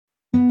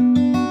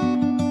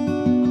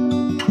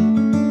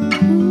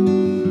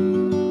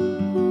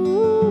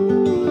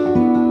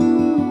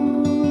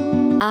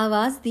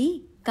आवाज़ दी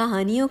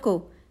कहानियों को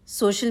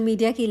सोशल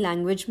मीडिया की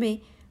लैंग्वेज में.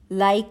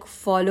 Like,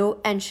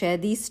 follow and share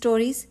these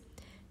stories.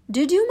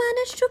 Did you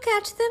manage to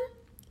catch them?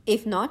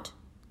 If not,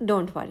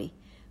 don't worry.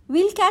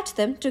 We'll catch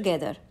them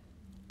together.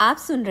 आप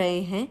सुन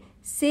रहे हैं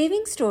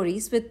सेविंग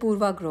स्टोरीज विद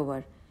पूर्वा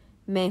ग्रोवर.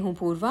 मैं हूं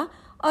पूर्वा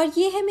और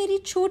ये है मेरी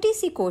छोटी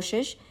सी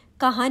कोशिश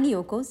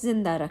कहानियों को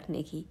जिंदा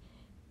रखने की.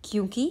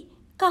 क्योंकि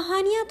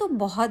कहानियां तो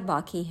बहुत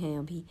बाकी हैं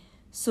अभी,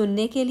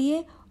 सुनने के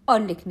लिए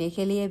और लिखने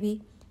के लिए भी.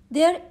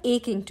 They are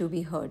aching to be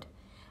heard.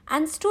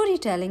 And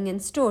storytelling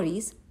and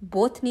stories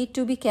both need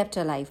to be kept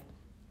alive.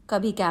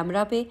 कभी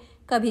कैमरा पे,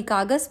 कभी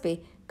कागज़ पे,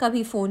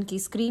 कभी फ़ोन की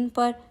स्क्रीन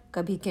पर,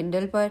 कभी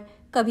किंडल पर,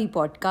 कभी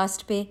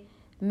पॉडकास्ट पे.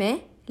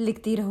 मैं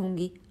लिखती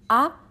रहूँगी,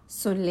 आप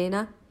सुन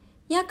लेना,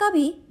 या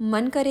कभी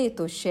मन करे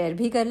तो शेयर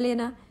भी कर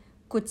लेना.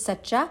 कुछ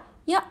सच्चा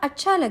या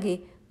अच्छा लगे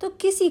तो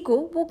किसी को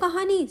वो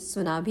कहानी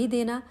सुना भी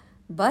देना.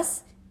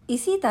 बस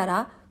इसी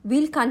तरह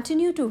we'll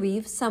continue to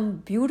weave some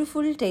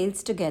beautiful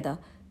tales together.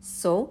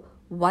 So,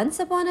 once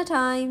upon a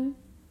time.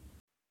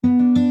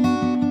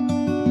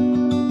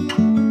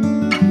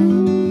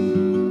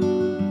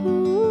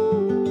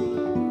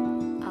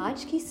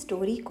 आज की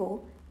स्टोरी को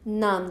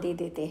नाम दे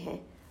देते हैं.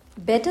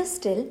 बेटर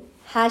स्टिल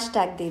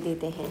हैशटैग दे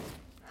देते हैं.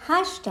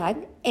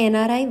 Hashtag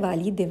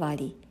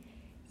NRIWaaliDiwali.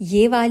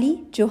 ये वाली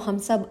जो हम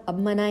सब अब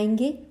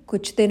मनाएंगे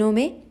कुछ दिनों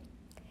में.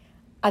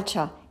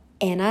 अच्छा,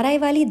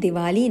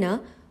 NRIWaaliDiwali ना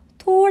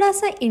थोड़ा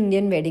सा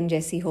इंडियन वेडिंग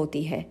जैसी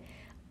होती है.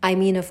 I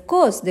mean, of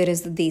course, there is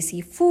the desi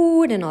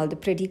food and all the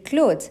pretty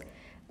clothes.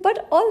 But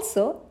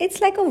also,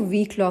 it's like a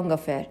week-long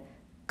affair.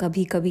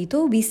 कभी कभी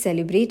तो we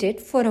celebrate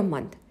it for a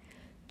month.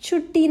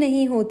 छुट्टी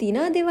नहीं होती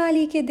ना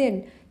दिवाली के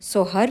दिन,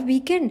 सो हर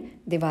वीकेंड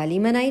दिवाली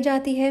मनाई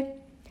जाती है.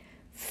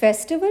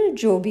 फेस्टिवल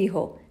जो भी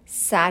हो,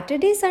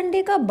 सैटरडे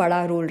संडे का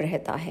बड़ा रोल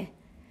रहता है.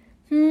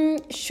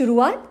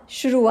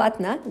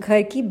 शुरुआत ना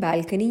घर की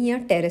बालकनी या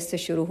टेरेस से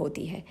शुरू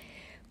होती है.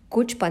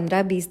 कुछ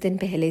 15-20 दिन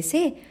पहले से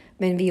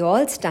when we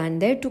all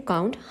stand there to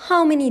count how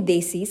many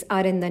desis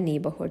are in the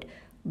neighborhood.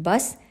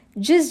 बस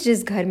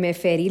जिस घर में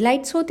फेरी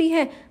लाइट्स होती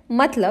हैं,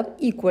 मतलब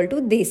equal to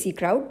desi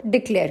crowd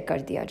declare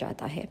कर दिया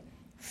जाता है.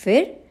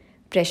 फिर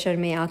प्रेशर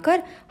में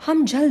आकर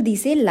हम जल्दी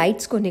से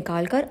लाइट्स को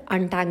निकालकर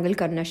अनटैंगल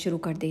करना शुरू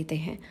कर देते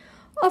हैं.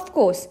 ऑफ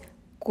कोर्स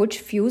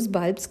कुछ फ्यूज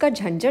बल्ब्स का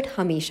झंझट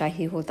हमेशा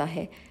ही होता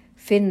है.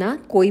 फिर ना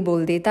कोई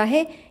बोल देता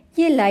है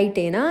ये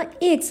लाइटें ना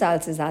 1 साल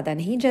से ज़्यादा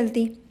नहीं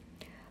जलती.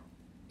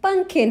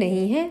 पंखे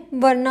नहीं हैं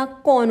वरना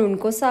कौन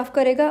उनको साफ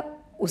करेगा,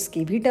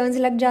 उसकी भी टर्न्स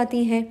लग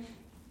जाती हैं.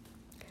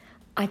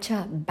 अच्छा,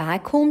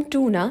 बैक होम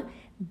टू ना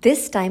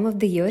this time of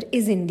the year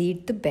is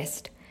indeed the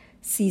best.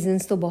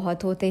 Seasons तो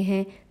बहुत होते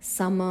हैं,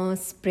 समर,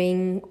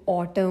 स्प्रिंग,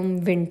 ऑटम,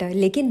 विंटर,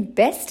 लेकिन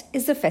best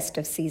is the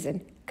festive season,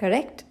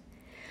 correct.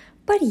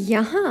 पर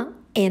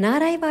यहाँ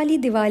NRI वाली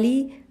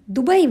दिवाली,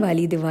 दुबई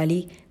वाली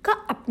दिवाली का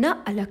अपना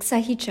अलग सा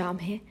ही चार्म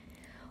है.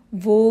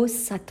 वो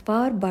सतवा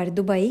और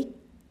बरदुबई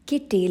के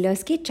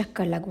टेलर्स के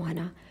चक्कर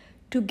लगवाना,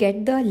 to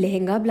get the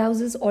lehenga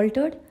blouses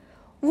altered,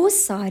 वो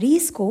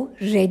साड़ीज को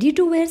रेडी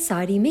टू वेयर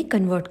साड़ी में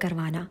कन्वर्ट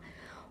करवाना,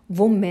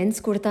 वो मेंस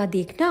कुर्ता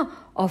देखना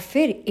और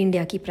फिर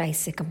इंडिया की प्राइस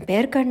से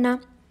कंपेयर करना,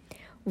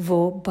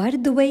 वो बर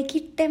दुबई की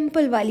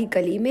टेम्पल वाली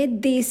गली में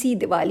देसी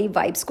दिवाली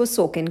वाइब्स को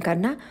सोक इन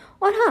करना,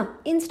 और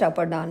हाँ, इंस्टा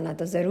पर डालना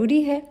तो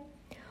ज़रूरी है.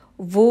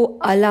 वो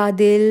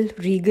अलादिल,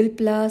 रीगल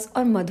प्लस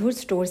और मधुर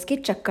स्टोर्स के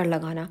चक्कर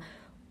लगाना,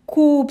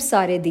 खूब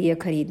सारे दिए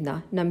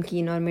खरीदना,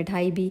 नमकीन और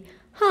मिठाई भी,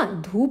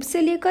 हाँ, धूप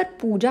से लेकर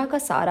पूजा का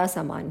सारा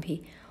सामान भी.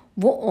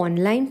 वो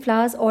ऑनलाइन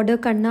फ्लावर्स ऑर्डर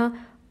करना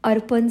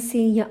अर्पण से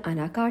या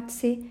अनाकार्ट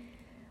से.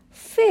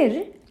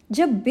 फिर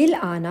जब बिल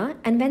आना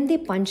and when they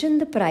punch in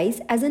the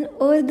price as an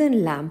earthen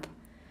lamp.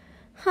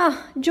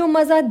 हाँ, जो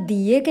मज़ा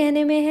दिए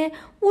कहने में है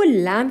वो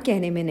लैम्प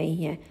कहने में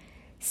नहीं है.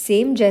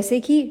 सेम जैसे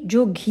कि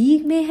जो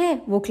घी में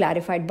है वो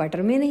क्लैरिफाइड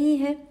बटर में नहीं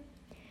है.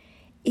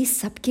 इस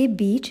सब के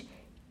बीच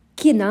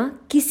कि ना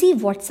किसी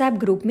व्हाट्सएप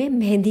ग्रुप में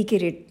मेहंदी के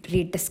रेट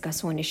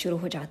डिस्कस होने शुरू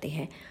हो जाते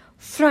हैं.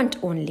 Front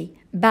only,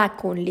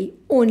 back only,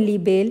 only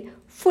bell,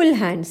 full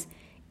hands.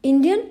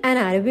 Indian and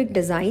Arabic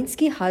designs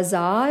की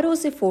हज़ारों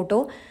से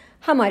फ़ोटो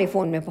हमारे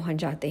फ़ोन में पहुंच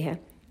जाते हैं.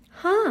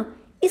 हाँ,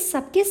 इस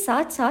सब के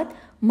साथ साथ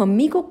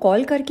मम्मी को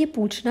कॉल करके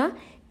पूछना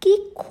कि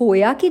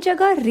खोया की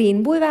जगह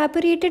रेनबो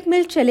इवेपोरेटेड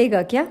मिल्क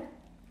चलेगा क्या.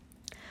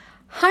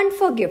 हंट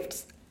फॉर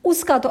गिफ्ट्स,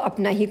 उसका तो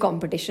अपना ही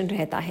कंपटीशन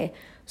रहता है.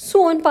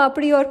 सोन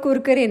पापड़ी और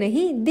कुरकुरे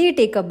नहीं, they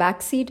take a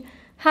back seat.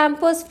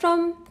 Hampers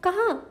from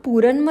कहाँ,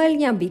 पूरनमल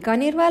या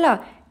बीकानेर वाला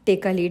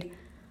टेक अ लीड.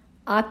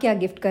 आप क्या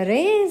गिफ्ट कर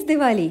रहे हैं इस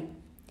दिवाली?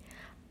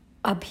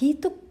 अभी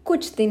तो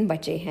कुछ दिन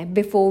बचे हैं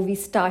before we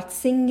start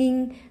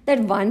singing that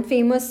one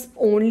famous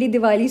only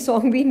Diwali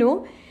song we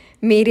know,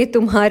 मेरे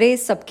तुम्हारे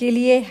सबके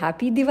लिए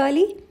हैप्पी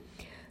दिवाली.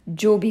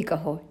 जो भी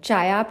कहो,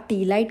 चाहे आप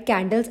टी लाइट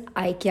कैंडल्स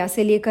आइकिया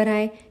से लेकर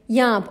आए,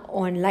 या आप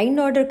ऑनलाइन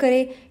ऑर्डर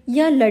करें,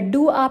 या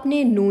लड्डू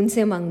आपने नून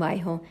से मंगवाए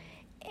हों,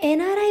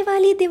 NRI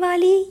वाली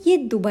दिवाली, ये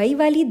दुबई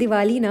वाली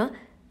दिवाली ना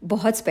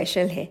बहुत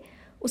स्पेशल है.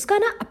 उसका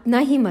ना अपना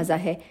ही मज़ा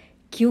है,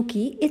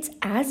 क्योंकि इट्स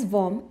एज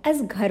वार्म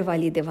एज घर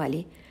वाली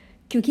दिवाली.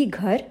 क्योंकि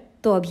घर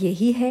तो अब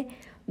यही है,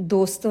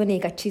 दोस्तों ने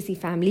एक अच्छी सी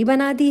फैमिली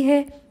बना दी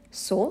है,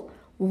 So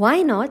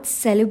why not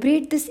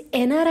celebrate this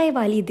NRI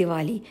Wali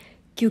Diwali?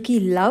 क्योंकि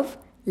love,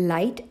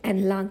 light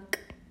and luck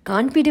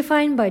can't be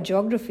defined by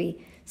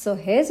geography. So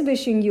here's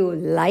wishing you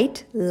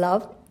light,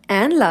 love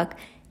and luck.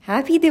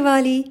 Happy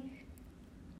Diwali!